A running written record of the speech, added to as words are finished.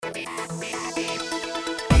Hello,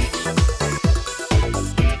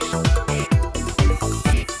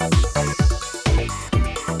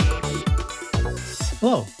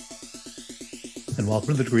 and welcome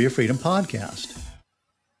to the Degree of Freedom podcast.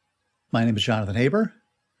 My name is Jonathan Haber,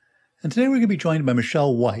 and today we're going to be joined by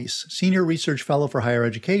Michelle Weiss, Senior Research Fellow for Higher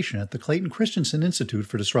Education at the Clayton Christensen Institute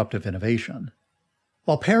for Disruptive Innovation.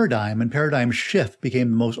 While paradigm and paradigm shift became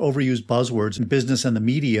the most overused buzzwords in business and the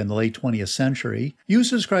media in the late 20th century, used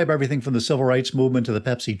to describe everything from the Civil Rights Movement to the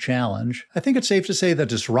Pepsi Challenge, I think it's safe to say that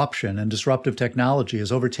disruption and disruptive technology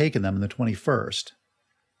has overtaken them in the 21st.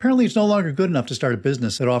 Apparently, it's no longer good enough to start a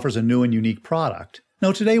business that offers a new and unique product.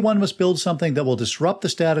 No, today one must build something that will disrupt the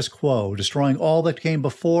status quo, destroying all that came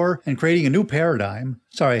before and creating a new paradigm.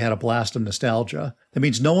 Sorry, I had a blast of nostalgia. That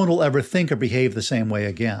means no one will ever think or behave the same way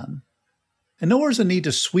again. And nowhere is a need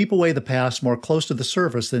to sweep away the past more close to the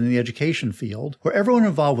surface than in the education field, where everyone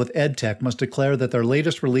involved with EdTech must declare that their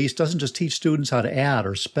latest release doesn't just teach students how to add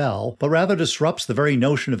or spell, but rather disrupts the very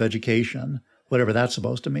notion of education, whatever that's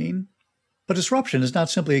supposed to mean. But disruption is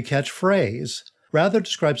not simply a catchphrase. Rather, it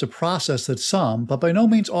describes a process that some, but by no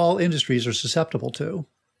means all, industries are susceptible to.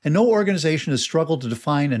 And no organization has struggled to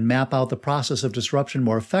define and map out the process of disruption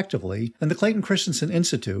more effectively than the Clayton Christensen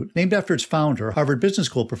Institute, named after its founder, Harvard Business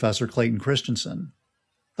School professor Clayton Christensen.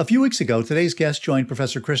 A few weeks ago, today's guest joined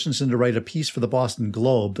Professor Christensen to write a piece for the Boston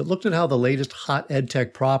Globe that looked at how the latest hot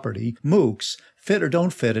EdTech property, MOOCs, fit or don't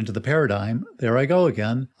fit into the paradigm, there I go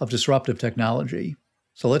again, of disruptive technology.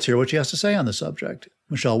 So let's hear what she has to say on the subject.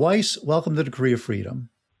 Michelle Weiss, welcome to the Degree of Freedom.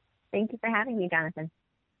 Thank you for having me, Jonathan.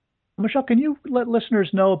 Michelle, can you let listeners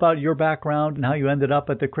know about your background and how you ended up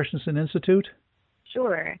at the Christensen Institute?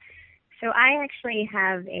 Sure. So I actually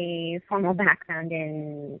have a formal background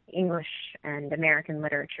in English and American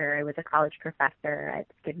literature. I was a college professor at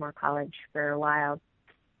Skidmore College for a while,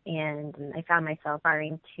 and I found myself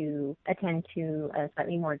starting to attend to a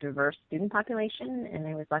slightly more diverse student population, and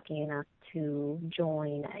I was lucky enough to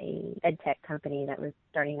join a EdTech company that was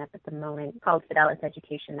starting up at the moment called Fidelis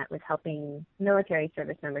Education that was helping military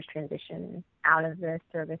service members transition out of the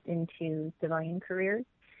service into civilian careers.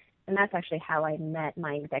 And that's actually how I met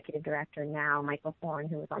my executive director now, Michael Horn,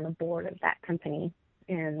 who was on the board of that company.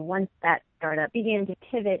 And once that startup began to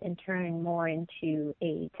pivot and turn more into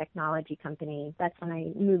a technology company, that's when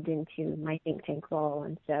I moved into my think tank role.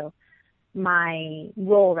 And so my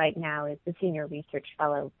role right now is the Senior Research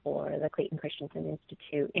Fellow for the Clayton Christensen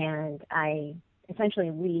Institute. And I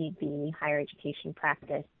essentially lead the higher education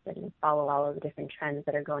practice and follow all of the different trends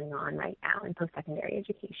that are going on right now in post-secondary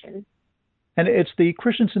education. And it's the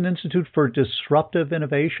Christensen Institute for Disruptive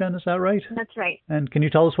Innovation, is that right? That's right. And can you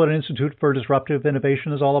tell us what an Institute for Disruptive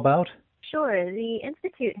Innovation is all about? Sure. The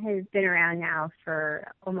Institute has been around now for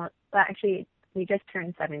we just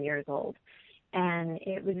turned 7 years old. And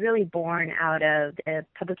it was really born out of the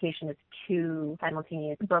publication of two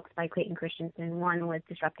simultaneous books by Clayton Christensen. One was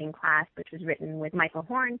Disrupting Class, which was written with Michael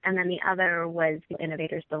Horn, and then the other was The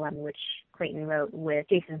Innovator's Dilemma, which Clayton wrote with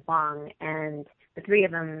Jason Fong. And the three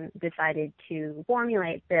of them decided to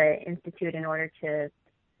formulate the Institute in order to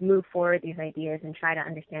move forward these ideas and try to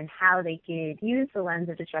understand how they could use the lens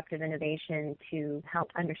of disruptive innovation to help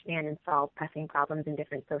understand and solve pressing problems in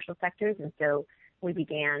different social sectors. And so we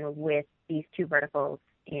began with these two verticals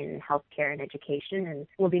in healthcare and education, and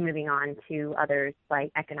we'll be moving on to others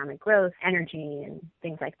like economic growth, energy, and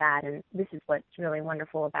things like that. And this is what's really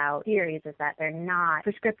wonderful about theories is that they're not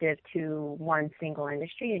prescriptive to one single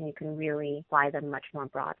industry, and you can really apply them much more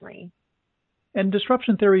broadly. And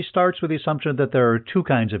disruption theory starts with the assumption that there are two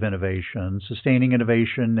kinds of innovation, sustaining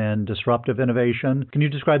innovation and disruptive innovation. Can you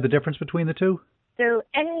describe the difference between the two? So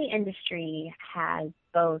any industry has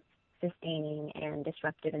both sustaining and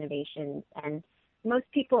disruptive innovations, and most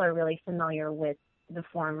people are really familiar with the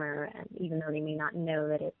former, even though they may not know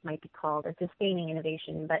that it might be called a sustaining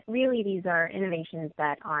innovation. But really, these are innovations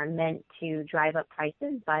that are meant to drive up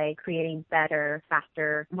prices by creating better,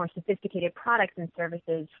 faster, more sophisticated products and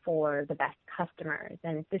services for the best customers.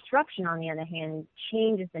 And disruption, on the other hand,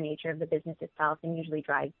 changes the nature of the business itself and usually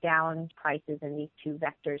drives down prices, and these two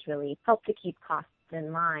vectors really help to keep costs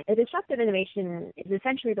in line. A disruptive innovation is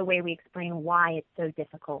essentially the way we explain why it's so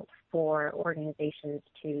difficult for organizations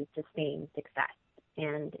to sustain success.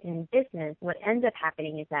 And in business, what ends up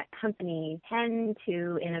happening is that companies tend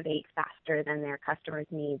to innovate faster than their customers'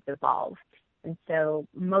 needs evolve. And so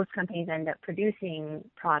most companies end up producing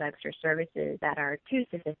products or services that are too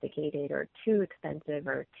sophisticated or too expensive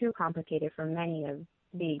or too complicated for many of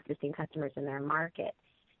the existing customers in their market.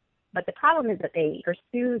 But the problem is that they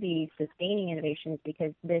pursue these sustaining innovations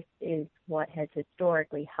because this is what has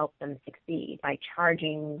historically helped them succeed. By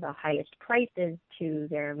charging the highest prices to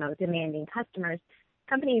their most demanding customers,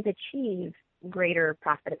 companies achieve greater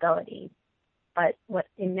profitability. But what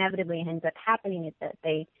inevitably ends up happening is that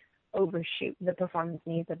they overshoot the performance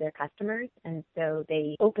needs of their customers, and so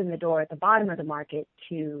they open the door at the bottom of the market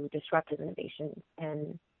to disruptive innovations.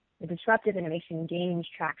 And the disruptive innovation gains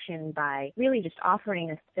traction by really just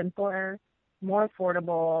offering a simpler, more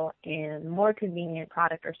affordable, and more convenient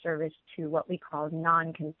product or service to what we call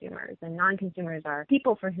non-consumers. And non-consumers are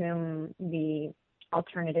people for whom the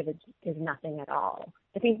alternative is nothing at all.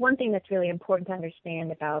 I think one thing that's really important to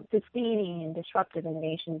understand about sustaining and disruptive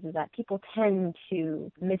innovations is that people tend to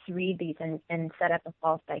misread these and set up a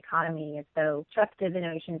false dichotomy as though disruptive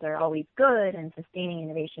innovations are always good and sustaining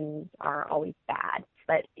innovations are always bad.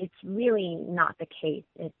 But it's really not the case.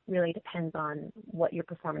 It really depends on what your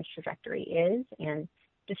performance trajectory is, and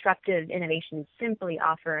disruptive innovations simply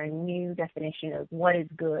offer a new definition of what is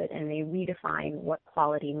good, and they redefine what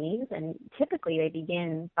quality means. And typically they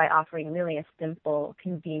begin by offering really a simple,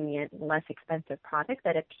 convenient, less expensive product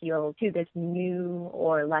that appeals to this new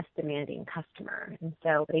or less demanding customer. And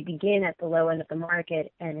so they begin at the low end of the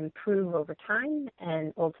market and improve over time,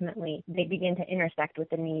 and ultimately they begin to intersect with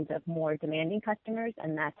the needs of more demanding customers,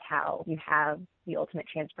 and that's how you have the ultimate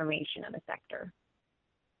transformation of a sector.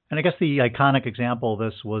 And I guess the iconic example of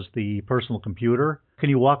this was the personal computer. Can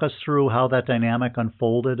you walk us through how that dynamic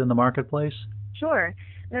unfolded in the marketplace? Sure.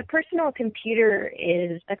 The personal computer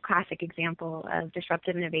is a classic example of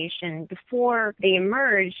disruptive innovation. Before they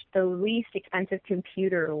emerged, the least expensive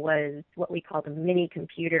computer was what we call the mini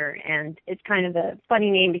computer. And it's kind of a funny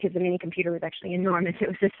name because the mini computer was actually enormous. It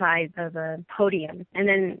was the size of a podium. And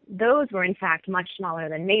then those were, in fact, much smaller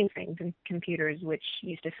than mainframe computers, which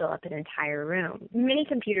used to fill up an entire room. Mini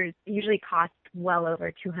computers usually cost well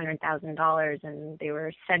over $200,000, and they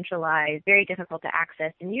were centralized, very difficult to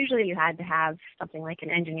access, and usually you had to have something like an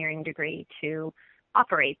engineering degree to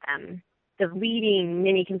operate them. The leading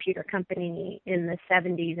mini computer company in the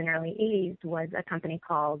 70s and early 80s was a company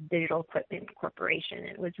called Digital Equipment Corporation.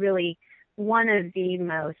 It was really one of the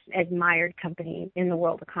most admired companies in the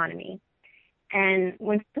world economy. And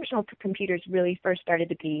when personal computers really first started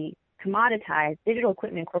to be commoditized, Digital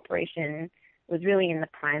Equipment Corporation was really in the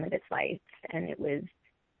prime of its life, and it was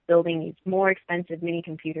building these more expensive mini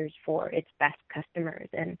computers for its best customers.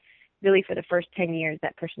 And really for the first 10 years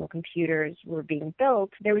that personal computers were being built,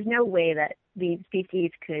 there was no way that these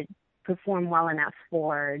PCs could perform well enough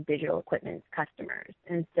for Digital Equipment's customers.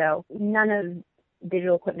 And so none of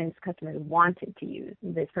Digital Equipment's customers wanted to use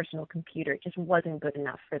this personal computer. It just wasn't good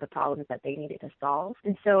enough for the problems that they needed to solve.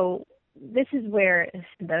 And so this is where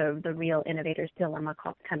the real innovator's dilemma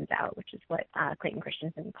comes out, which is what Clayton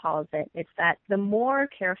Christensen calls it. It's that the more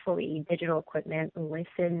carefully Digital Equipment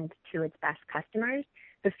listened to its best customers,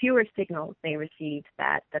 the fewer signals they received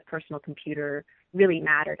that the personal computer really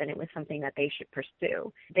mattered and it was something that they should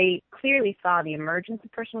pursue. They clearly saw the emergence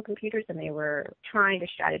of personal computers and they were trying to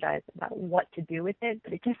strategize about what to do with it,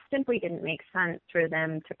 but it just simply didn't make sense for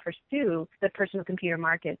them to pursue the personal computer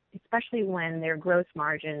market, especially when their gross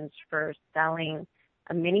margins for selling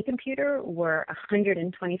a mini computer were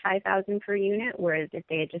 $125,000 per unit, whereas if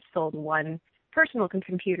they had just sold one personal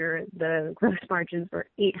computer, the gross margins were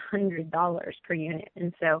 $800 per unit.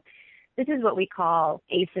 And so this is what we call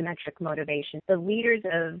asymmetric motivation. The leaders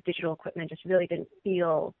of Digital Equipment just really didn't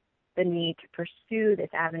feel the need to pursue this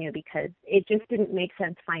avenue because it just didn't make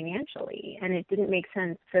sense financially, and it didn't make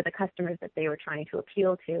sense for the customers that they were trying to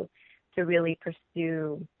appeal to really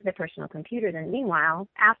pursue the personal computers. And meanwhile,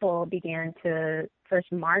 Apple began to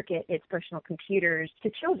first market its personal computers to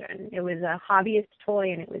children. It was a hobbyist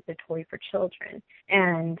toy, and it was a toy for children.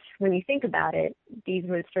 And when you think about it, these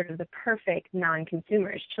were sort of the perfect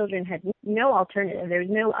non-consumers. Children had no alternative. There was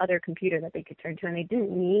no other computer that they could turn to, and they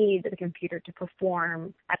didn't need the computer to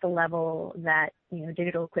perform at the level that,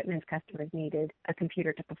 Digital Equipment's customers needed a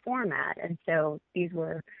computer to perform at. And so these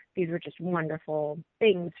were just wonderful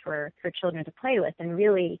things for children to play with. And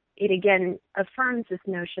really, it again affirms this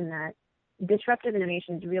notion that disruptive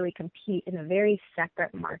innovations really compete in a very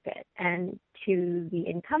separate market. And to the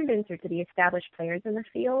incumbents or to the established players in the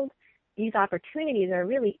field, these opportunities are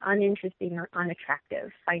really uninteresting or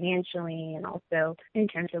unattractive financially, and also in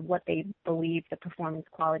terms of what they believe the performance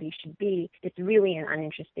quality should be. It's really an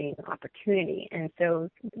uninteresting opportunity. And so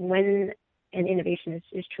when an innovation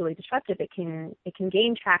is truly disruptive, it can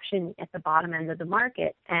gain traction at the bottom end of the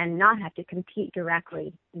market and not have to compete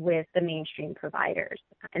directly with the mainstream providers.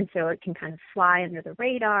 And so it can kind of fly under the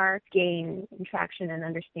radar, gain traction, and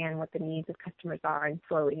understand what the needs of customers are, and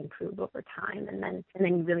slowly improve over time. And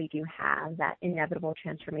then you really do have that inevitable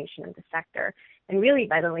transformation of the sector. And really,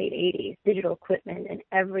 by the late 80s, digital equipment and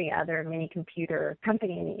every other mini computer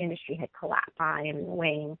company in the industry had collapsed. And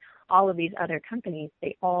Wayne, all of these other companies,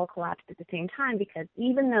 they all collapsed at the same time, because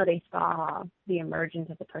even though they saw the emergence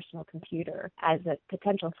of the personal computer as a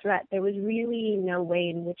potential threat, there was really no way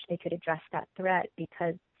in which they could address that threat,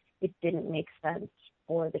 because it didn't make sense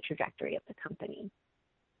for the trajectory of the company.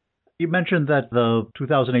 You mentioned that the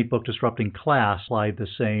 2008 book Disrupting Class applied the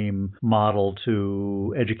same model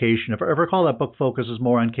to education. If I recall, that book focuses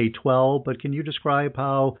more on K-12, but can you describe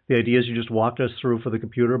how the ideas you just walked us through for the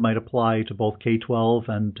computer might apply to both K-12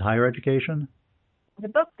 and higher education? The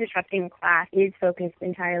book Disrupting Class is focused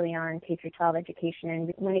entirely on K-12 education,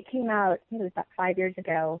 and when it came out, it was about 5 years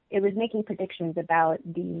ago, it was making predictions about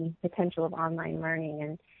the potential of online learning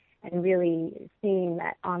and really seeing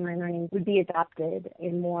that online learning would be adopted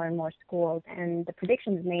in more and more schools. And the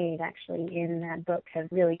predictions made actually in that book have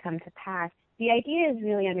really come to pass. The idea is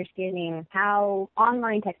really understanding how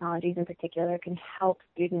online technologies in particular can help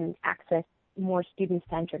students access more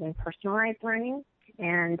student-centered and personalized learning,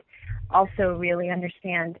 and also really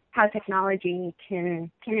understand how technology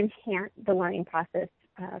can enhance the learning process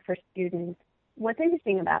for students. What's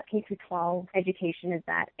interesting about K-12 education is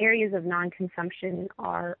that areas of non-consumption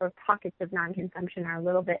or pockets of non-consumption are a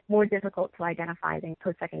little bit more difficult to identify than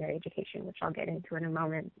post-secondary education, which I'll get into in a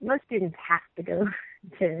moment. Most students have to go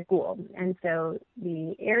to school, and so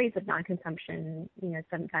the areas of non-consumption,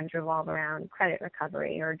 sometimes revolve around credit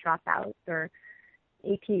recovery or dropouts or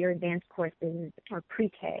AP or advanced courses or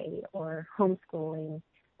pre-K or homeschooling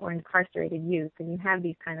or incarcerated youth, and you have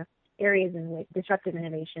these kind of areas in which disruptive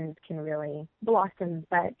innovations can really blossom.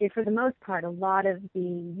 But for the most part, a lot of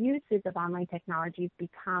the uses of online technologies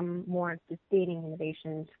become more sustaining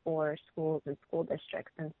innovations for schools and school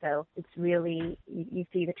districts. And so it's really, you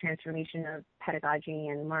see the transformation of pedagogy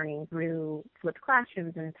and learning through flipped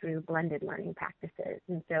classrooms and through blended learning practices.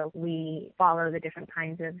 And so we follow the different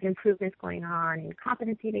kinds of improvements going on in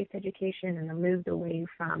competency-based education and the moves away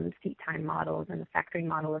from seat time models and the factory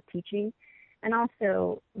model of teaching, and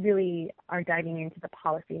also really are diving into the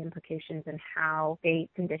policy implications and how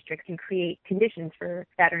states and districts can create conditions for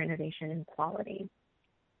better innovation and quality.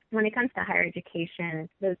 When it comes to higher education,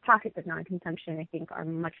 those pockets of non-consumption, I think, are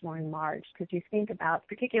much more enlarged, because you think about,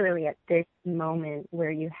 particularly at this moment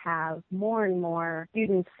where you have more and more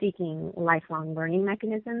students seeking lifelong learning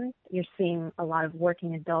mechanisms, you're seeing a lot of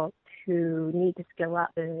working adults who need to skill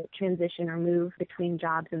up to transition or move between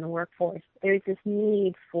jobs in the workforce. There's this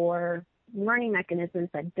need for learning mechanisms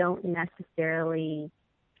that don't necessarily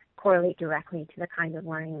correlate directly to the kind of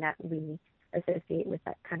learning that we associate with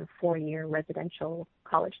that kind of 4-year residential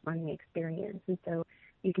college learning experience. And so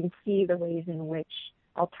you can see the ways in which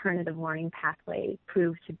alternative learning pathways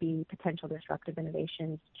prove to be potential disruptive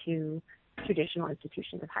innovations to traditional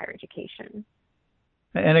institutions of higher education.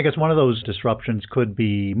 And I guess one of those disruptions could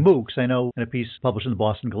be MOOCs. I know in a piece published in the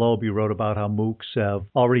Boston Globe, you wrote about how MOOCs have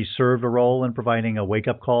already served a role in providing a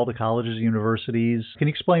wake-up call to colleges and universities. Can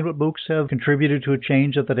you explain what MOOCs have contributed to a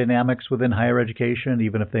change of the dynamics within higher education,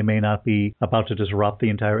 even if they may not be about to disrupt the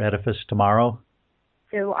entire edifice tomorrow?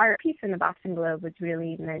 So our piece in the Boston Globe was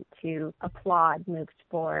really meant to applaud MOOCs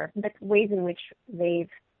for the ways in which they've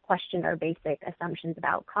questioned our basic assumptions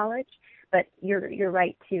about college. But you're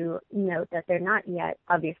right to note that they're not yet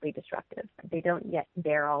obviously disruptive. They don't yet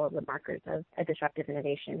bear all of the markers of a disruptive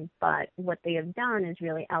innovation. But what they have done is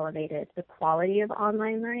really elevated the quality of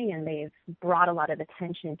online learning, and they've brought a lot of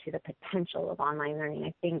attention to the potential of online learning.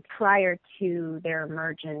 I think prior to their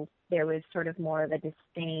emergence, there was sort of more of a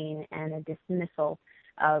disdain and a dismissal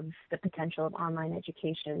of the potential of online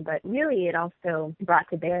education. But really, it also brought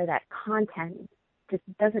to bear that content just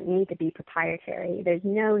doesn't need to be proprietary. There's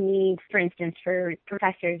no need, for instance, for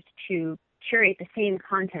professors to curate the same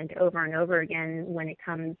content over and over again when it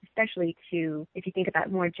comes, especially to, if you think about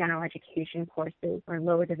more general education courses or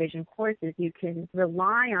lower division courses, you can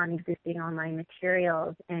rely on existing online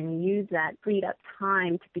materials and use that freed up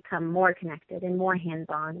time to become more connected and more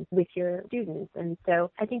hands-on with your students. And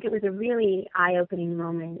so I think it was a really eye-opening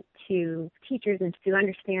moment to teachers and to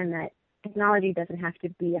understand that technology doesn't have to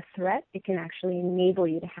be a threat. It can actually enable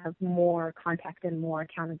you to have more contact and more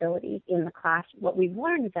accountability in the class. What we've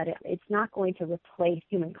learned is that it's not going to replace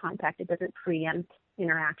human contact. It doesn't preempt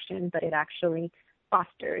interaction, but it actually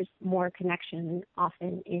fosters more connection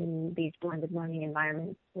often in these blended learning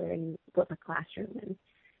environments where you flip a classroom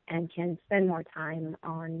and can spend more time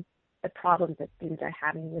on the problems that students are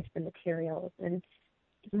having with the materials. And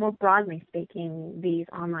more broadly speaking, these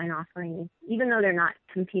online offerings, even though they're not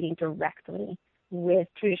competing directly with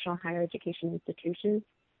traditional higher education institutions,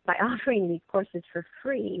 by offering these courses for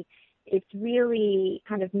free, it's really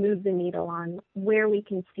kind of moved the needle on where we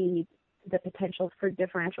can see the potential for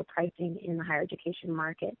differential pricing in the higher education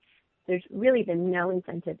market. There's really been no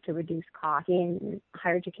incentive to reduce costs in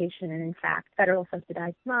higher education, and in fact, federal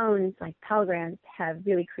subsidized loans like Pell Grants have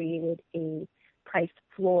really created a price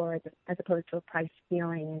floor as opposed to a price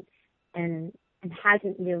ceiling, and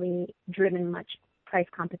hasn't really driven much price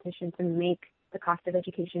competition to make the cost of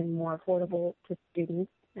education more affordable to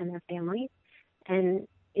students and their families. And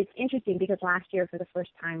it's interesting because last year, for the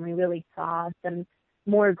first time, we really saw some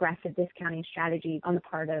more aggressive discounting strategies on the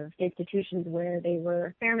part of institutions where they were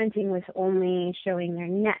experimenting with only showing their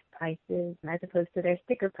net prices as opposed to their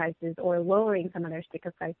sticker prices, or lowering some of their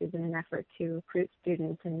sticker prices in an effort to recruit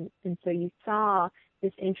students. And so you saw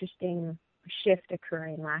this interesting shift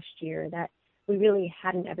occurring last year that we really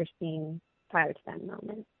hadn't ever seen prior to that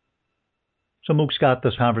moment. So MOOC's got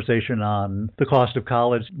this conversation on the cost of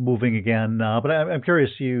college moving again, but I'm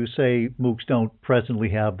curious, you say MOOCs don't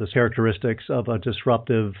presently have the characteristics of a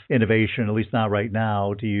disruptive innovation, at least not right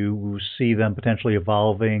now. Do you see them potentially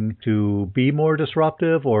evolving to be more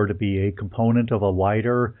disruptive or to be a component of a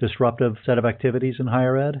wider disruptive set of activities in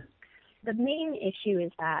higher ed? The main issue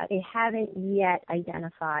is that they haven't yet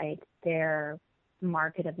identified their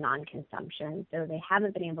market of non-consumption. So they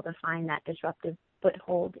haven't been able to find that disruptive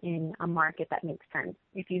foothold in a market that makes sense.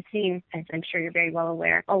 If you've seen, as I'm sure you're very well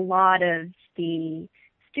aware, a lot of the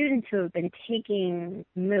students who have been taking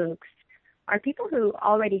MOOCs are people who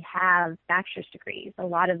already have bachelor's degrees. A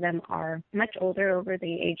lot of them are much older, over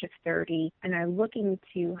the age of 30, and are looking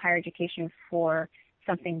to higher education for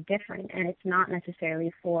something different. And it's not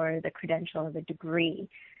necessarily for the credential of a degree.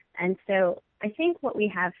 And so I think what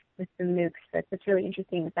we have with the MOOCs that's really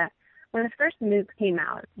interesting is that when the first MOOC came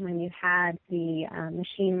out, when you had the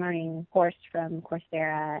machine learning course from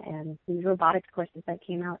Coursera and these robotics courses that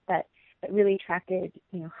came out that really attracted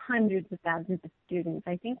hundreds of thousands of students,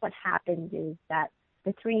 I think what happened is that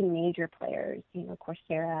the three major players,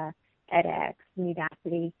 Coursera, edX, and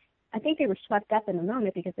Udacity, I think they were swept up in the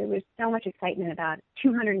moment because there was so much excitement about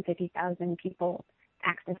 250,000 people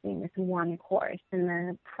accessing this one course. And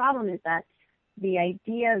the problem is that the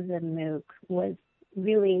idea of the MOOC was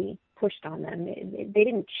really pushed on them. They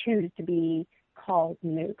didn't choose to be called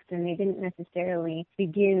MOOCs, and they didn't necessarily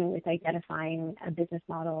begin with identifying a business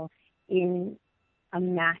model in a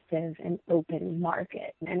massive and open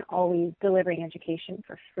market and always delivering education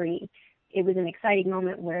for free. It was an exciting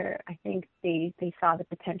moment where I think they saw the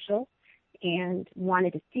potential and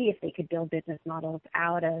wanted to see if they could build business models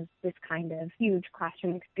out of this kind of huge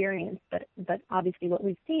classroom experience. But obviously what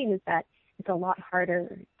we've seen is that it's a lot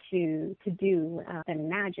harder to do than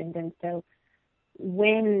imagined. And so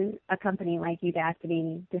when a company like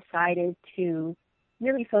Udacity decided to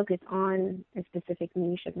really focus on a specific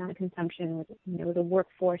niche of non-consumption with the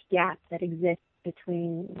workforce gap that exists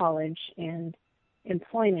between college and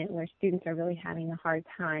employment, where students are really having a hard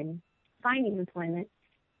time finding employment,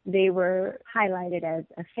 they were highlighted as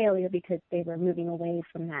a failure because they were moving away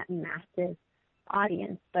from that massive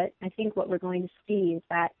audience. But I think what we're going to see is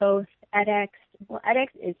that both edX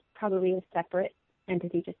is probably a separate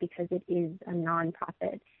entity just because it is a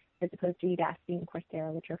nonprofit as opposed to Udacity and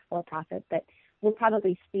Coursera, which are for-profit. But we'll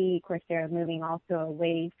probably see Coursera moving also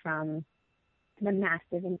away from the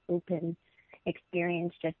massive and open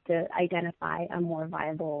experience just to identify a more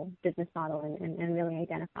viable business model and really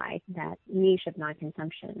identify that niche of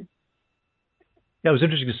non-consumption. Yeah, it was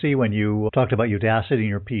interesting to see when you talked about Udacity in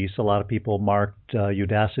your piece. A lot of people marked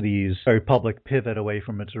Udacity's very public pivot away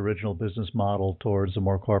from its original business model towards a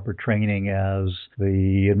more corporate training as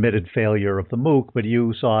the admitted failure of the MOOC, but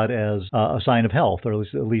you saw it as a sign of health, or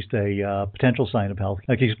at least a potential sign of health.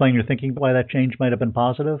 Can you explain your thinking why that change might have been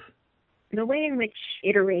positive? The way in which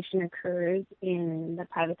iteration occurs in the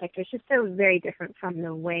private sector is just so very different from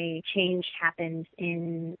the way change happens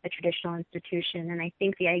in a traditional institution. And I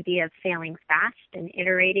think the idea of failing fast and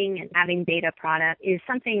iterating and having beta product is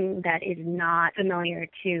something that is not familiar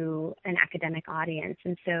to an academic audience.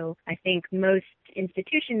 And so I think most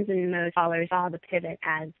institutions and most scholars saw the pivot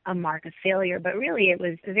as a mark of failure, but really it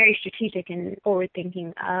was very strategic and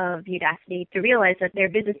forward-thinking of Udacity to realize that their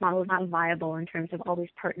business model is not viable in terms of always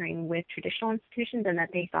partnering with traditional institutions, and that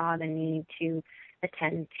they saw the need to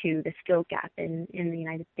attend to the skill gap in the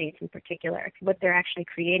United States in particular. What they're actually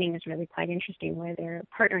creating is really quite interesting, where they're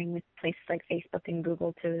partnering with places like Facebook and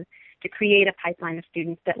Google to create a pipeline of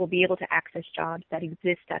students that will be able to access jobs that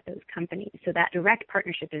exist at those companies. So that direct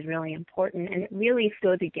partnership is really important, and it really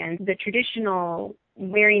goes against the traditional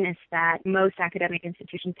wariness that most academic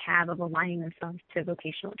institutions have of aligning themselves to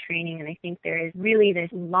vocational training. And I think there is really this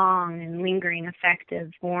long and lingering effect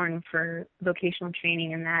of born for vocational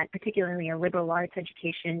training, and that particularly a liberal arts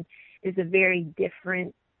education is a very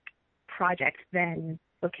different project than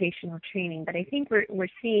vocational training. But I think we're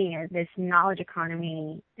seeing as this knowledge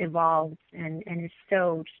economy evolves and is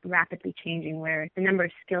so just rapidly changing, where the number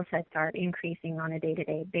of skill sets are increasing on a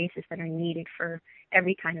day-to-day basis that are needed for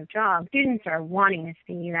every kind of job. Students are wanting to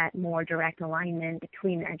see that more direct alignment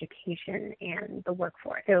between their education and the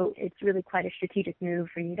workforce. So it's really quite a strategic move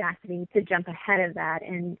for Udacity to jump ahead of that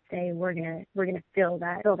and say we're gonna fill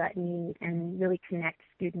that need and really connect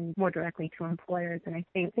students more directly to employers. And I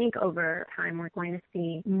think over time we're going to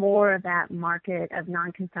see more of that market of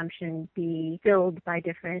non-consumption be filled by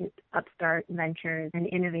different upstart ventures and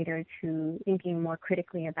innovators who are thinking more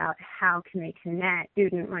critically about how can they connect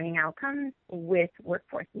student learning outcomes with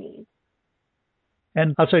workforce needs.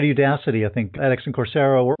 And outside of Udacity, I think edX and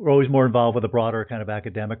Coursera were always more involved with the broader kind of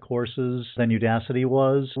academic courses than Udacity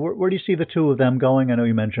was. Where do you see the two of them going? I know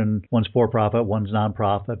you mentioned one's for-profit, one's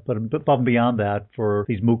nonprofit, but above and beyond that, for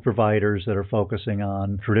these MOOC providers that are focusing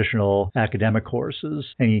on traditional academic courses,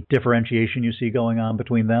 any differentiation you see going on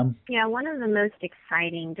between them? Yeah, one of the most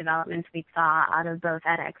exciting developments we saw out of both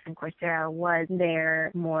edX and Coursera was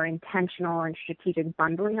their more intentional and strategic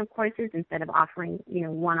bundling of courses. Instead of offering,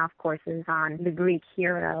 one-off courses on the Greek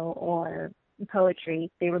hero or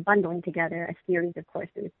poetry, they were bundling together a series of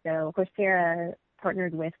courses. So Coursera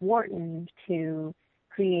partnered with Wharton to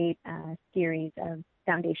create a series of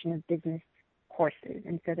Foundation of Business courses.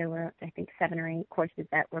 And so there were, I think, 7 or 8 courses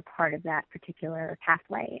that were part of that particular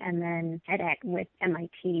pathway. And then edX with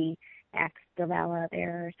MIT developed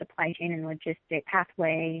their supply chain and logistics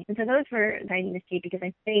pathway. And so those were exciting to see, because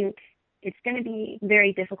I think it's going to be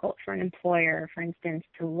very difficult for an employer, for instance,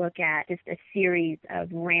 to look at just a series of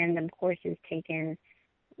random courses taken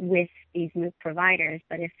with these MOOC providers.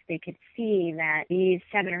 But if they could see that these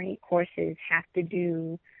 7 or 8 courses have to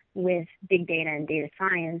do with big data and data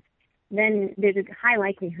science, then there's a high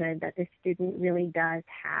likelihood that this student really does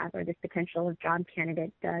have, or this potential job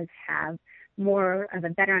candidate does have, more of a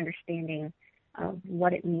better understanding of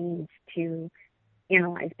what it means to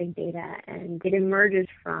analyze big data, and it emerges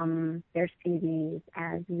from their CVs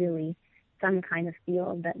as really some kind of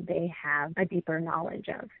field that they have a deeper knowledge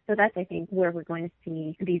of. So that's, I think, where we're going to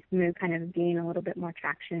see these MOOC kind of gain a little bit more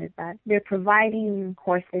traction, is that they're providing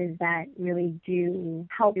courses that really do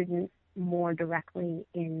help students more directly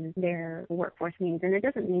in their workforce needs. And it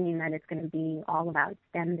doesn't mean that it's going to be all about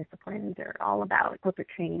STEM disciplines or all about corporate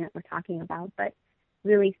training that we're talking about, but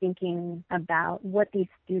really thinking about what these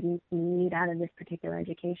students need out of this particular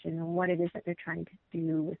education and what it is that they're trying to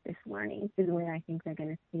do with this learning is where I think they're going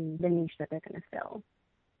to see the niche that they're going to fill.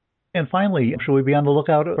 And finally, should we be on the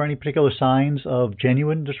lookout for any particular signs of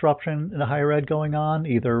genuine disruption in higher ed going on,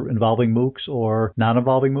 either involving MOOCs or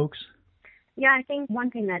non-involving MOOCs? Yeah, I think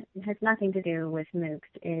one thing that has nothing to do with MOOCs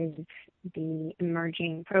is the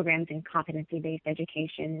emerging programs in competency-based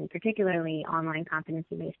education, and particularly online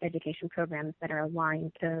competency-based education programs that are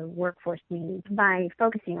aligned to workforce needs. By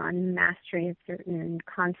focusing on mastery of certain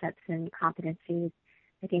concepts and competencies,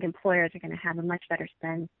 I think employers are going to have a much better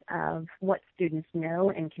sense of what students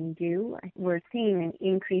know and can do. We're seeing an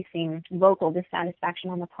increasing vocal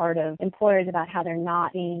dissatisfaction on the part of employers about how they're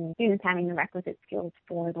not seeing students having the requisite skills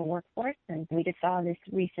for the workforce. And we just saw this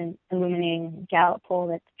recent illuminating Gallup poll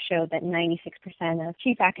that showed that 96% of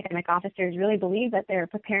chief academic officers really believe that they're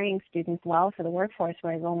preparing students well for the workforce,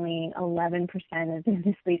 whereas only 11% of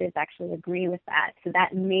business leaders actually agree with that. So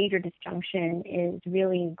that major disjunction is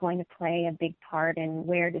really going to play a big part in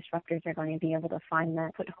where disruptors are going to be able to find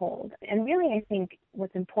that foothold. And really, I think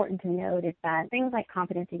what's important to note is that things like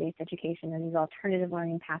competency-based education and these alternative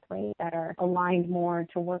learning pathways that are aligned more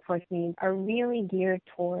to workforce needs are really geared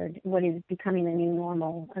toward what is becoming the new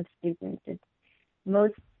normal of students.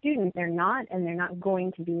 Most students, they're not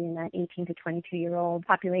going to be in that 18 to 22-year-old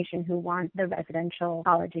population who want the residential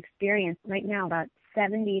college experience. Right now, about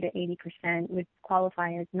 70 to 80% would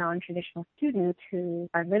qualify as non-traditional students who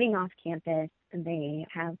are living off campus, and they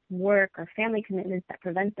have work or family commitments that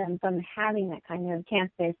prevent them from having that kind of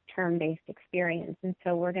campus term-based experience. And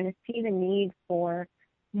so we're going to see the need for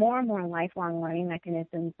more and more lifelong learning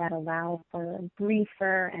mechanisms that allow for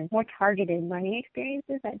briefer and more targeted learning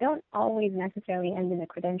experiences that don't always necessarily end in a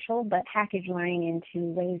credential, but package learning into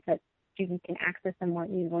ways that students can access them more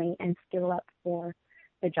easily and skill up for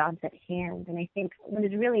the jobs at hand. And I think what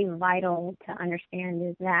is really vital to understand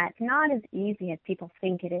is that it's not as easy as people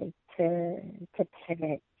think it is to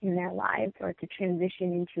pivot in their lives or to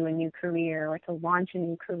transition into a new career or to launch a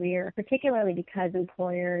new career, particularly because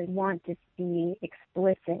employers want to see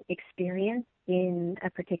explicit experience in a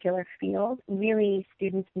particular field. Really,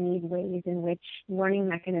 students need ways in which learning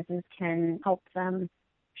mechanisms can help them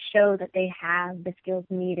show that they have the skills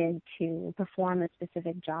needed to perform a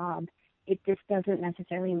specific job. It just doesn't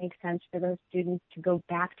necessarily make sense for those students to go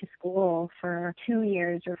back to school for 2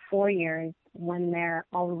 years or 4 years when they're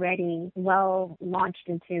already well launched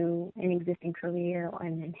into an existing career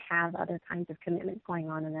and have other kinds of commitments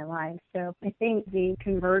going on in their lives. So I think the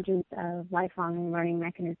convergence of lifelong learning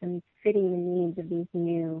mechanisms fitting the needs of these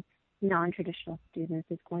new non-traditional students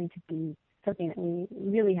is going to be something that we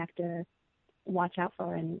really have to watch out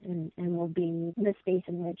for and will be the space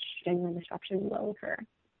in which genuine disruption will occur.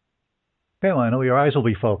 Okay, well, I know your eyes will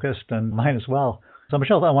be focused, and mine as well. So,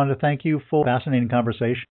 Michelle, I wanted to thank you for a fascinating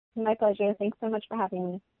conversation. My pleasure. Thanks so much for having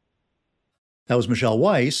me. That was Michelle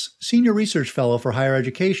Weiss, Senior Research Fellow for Higher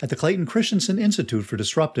Education at the Clayton Christensen Institute for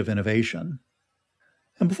Disruptive Innovation.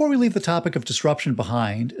 And before we leave the topic of disruption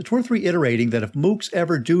behind, it's worth reiterating that if MOOCs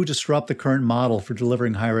ever do disrupt the current model for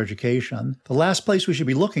delivering higher education, the last place we should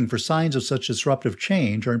be looking for signs of such disruptive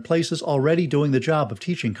change are in places already doing the job of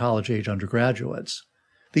teaching college-age undergraduates.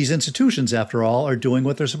 These institutions, after all, are doing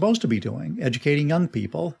what they're supposed to be doing, educating young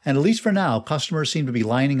people, and at least for now, customers seem to be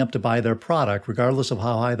lining up to buy their product regardless of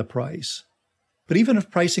how high the price. But even if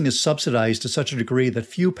pricing is subsidized to such a degree that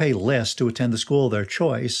few pay less to attend the school of their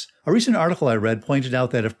choice, a recent article I read pointed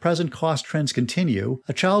out that if present cost trends continue,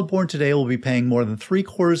 a child born today will be paying more than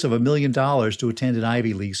 $750,000 to attend an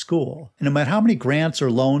Ivy League school. And no matter how many grants or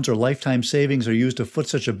loans or lifetime savings are used to foot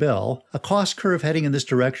such a bill, a cost curve heading in this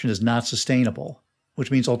direction is not sustainable,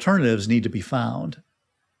 which means alternatives need to be found.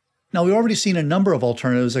 Now, we've already seen a number of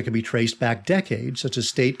alternatives that can be traced back decades, such as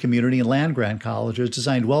state, community, and land-grant colleges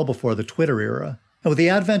designed well before the Twitter era. And with the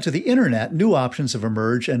advent of the internet, new options have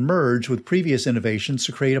emerged and merged with previous innovations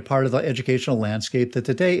to create a part of the educational landscape that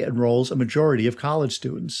today enrolls a majority of college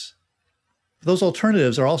students. Those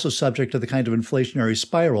alternatives are also subject to the kind of inflationary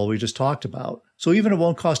spiral we just talked about. So even if it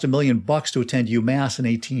won't cost $1 million to attend UMass in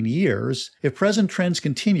 18 years, if present trends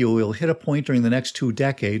continue, we'll hit a point during the next 2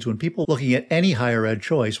 decades when people looking at any higher ed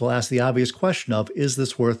choice will ask the obvious question of, is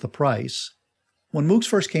this worth the price? When MOOCs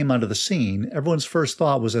first came onto the scene, everyone's first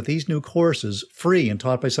thought was that these new courses, free and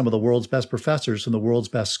taught by some of the world's best professors from the world's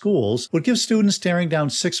best schools, would give students staring down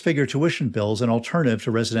 6-figure tuition bills an alternative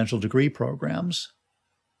to residential degree programs.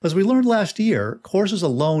 As we learned last year, courses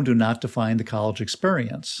alone do not define the college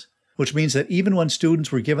experience, which means that even when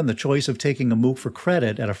students were given the choice of taking a MOOC for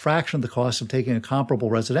credit at a fraction of the cost of taking a comparable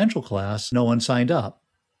residential class, no one signed up.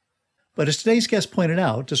 But as today's guest pointed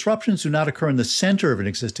out, disruptions do not occur in the center of an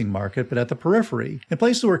existing market, but at the periphery, in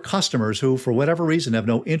places where customers who, for whatever reason, have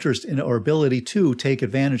no interest in or ability to take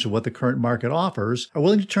advantage of what the current market offers, are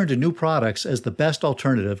willing to turn to new products as the best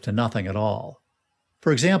alternative to nothing at all.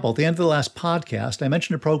 For example, at the end of the last podcast, I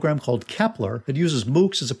mentioned a program called Kepler that uses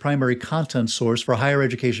MOOCs as a primary content source for a higher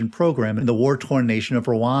education program in the war-torn nation of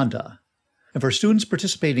Rwanda. And for students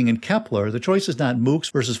participating in Kepler, the choice is not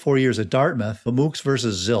MOOCs versus 4 years at Dartmouth, but MOOCs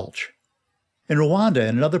versus zilch. In Rwanda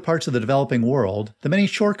and in other parts of the developing world, the many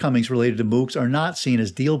shortcomings related to MOOCs are not seen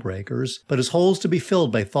as deal breakers, but as holes to be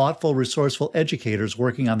filled by thoughtful, resourceful educators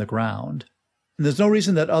working on the ground. And there's no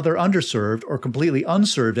reason that other underserved or completely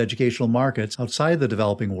unserved educational markets outside the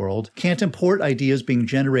developing world can't import ideas being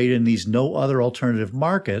generated in these no other alternative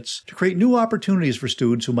markets to create new opportunities for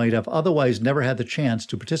students who might have otherwise never had the chance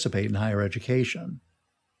to participate in higher education.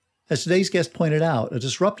 As today's guest pointed out, a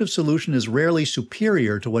disruptive solution is rarely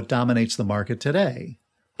superior to what dominates the market today.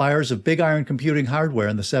 Buyers of big iron computing hardware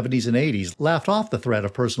in the 70s and 80s laughed off the threat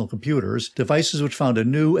of personal computers, devices which found a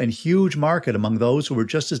new and huge market among those who were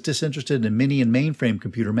just as disinterested in mini and mainframe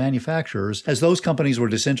computer manufacturers as those companies were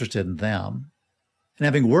disinterested in them. And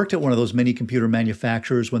having worked at one of those mini computer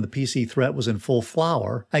manufacturers when the PC threat was in full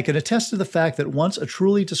flower, I can attest to the fact that once a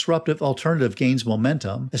truly disruptive alternative gains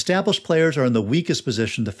momentum, established players are in the weakest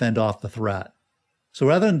position to fend off the threat. So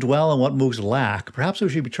rather than dwell on what MOOCs lack, perhaps we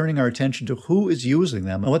should be turning our attention to who is using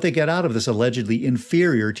them and what they get out of this allegedly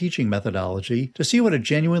inferior teaching methodology to see what a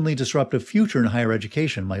genuinely disruptive future in higher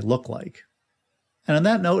education might look like. And on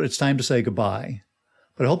that note, it's time to say goodbye.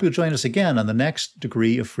 But I hope you'll join us again on the next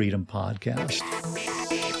Degree of Freedom podcast.